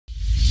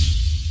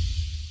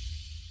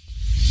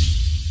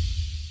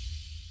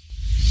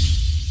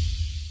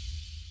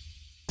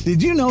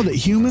Did you know that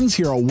humans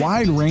hear a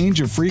wide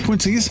range of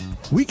frequencies?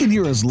 We can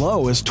hear as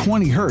low as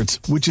 20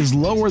 Hz, which is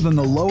lower than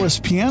the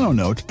lowest piano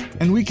note,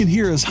 and we can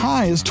hear as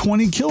high as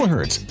 20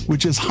 kHz,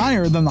 which is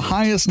higher than the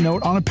highest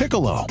note on a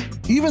piccolo.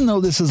 Even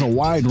though this is a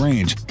wide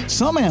range,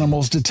 some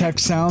animals detect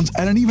sounds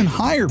at an even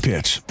higher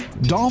pitch.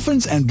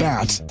 Dolphins and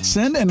bats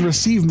send and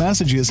receive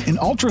messages in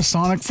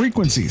ultrasonic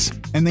frequencies,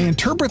 and they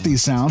interpret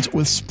these sounds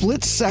with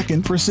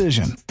split-second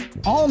precision.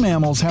 All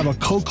mammals have a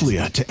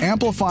cochlea to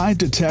amplify,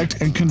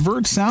 detect, and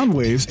convert sound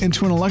waves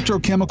into an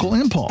electrochemical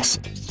impulse.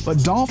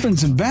 But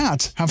dolphins and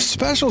bats have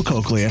special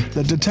cochlea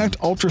that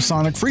detect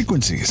ultrasonic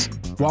frequencies.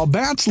 While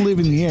bats live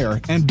in the air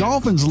and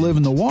dolphins live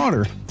in the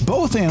water,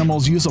 both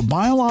animals use a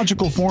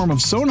biological form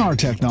of sonar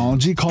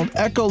technology called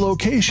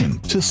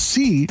echolocation to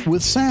see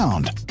with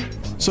sound.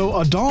 So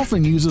a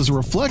dolphin uses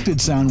reflected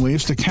sound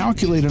waves to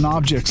calculate an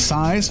object's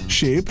size,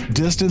 shape,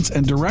 distance,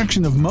 and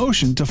direction of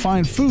motion to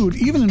find food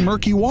even in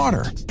murky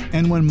water.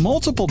 And when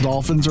multiple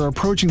dolphins are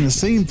approaching the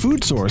same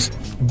food source,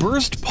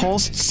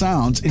 burst-pulsed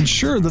sounds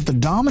ensure that the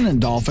dominant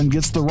dolphin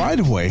gets the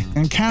right-of-way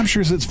and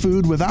captures its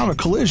food without a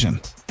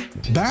collision.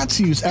 Bats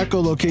use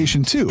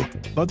echolocation too,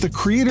 but the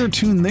creator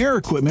tuned their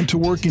equipment to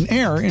work in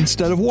air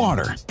instead of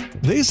water.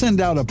 They send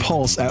out a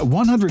pulse at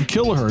 100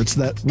 kHz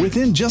that,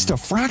 within just a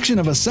fraction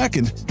of a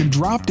second, can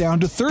drop down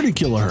to 30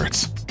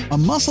 kHz. A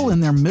muscle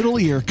in their middle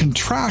ear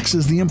contracts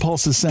as the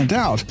impulse is sent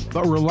out,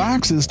 but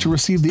relaxes to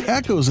receive the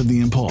echoes of the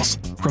impulse,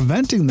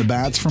 preventing the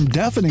bats from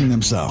deafening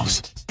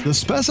themselves. The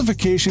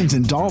specifications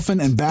in dolphin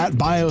and bat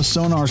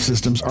biosonar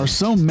systems are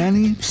so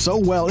many, so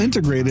well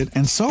integrated,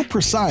 and so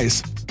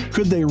precise.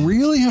 Could they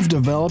really have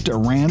developed at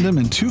random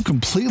in two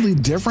completely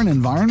different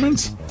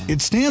environments?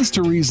 It stands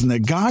to reason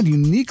that God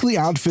uniquely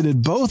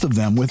outfitted both of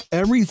them with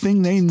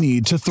everything they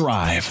need to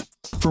thrive.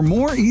 For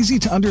more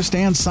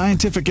easy-to-understand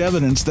scientific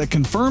evidence that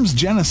confirms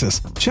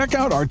Genesis, check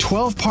out our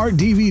 12-part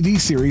DVD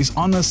series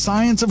on the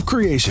science of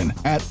creation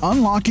at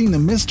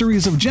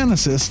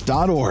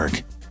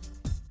unlockingthemysteriesofgenesis.org.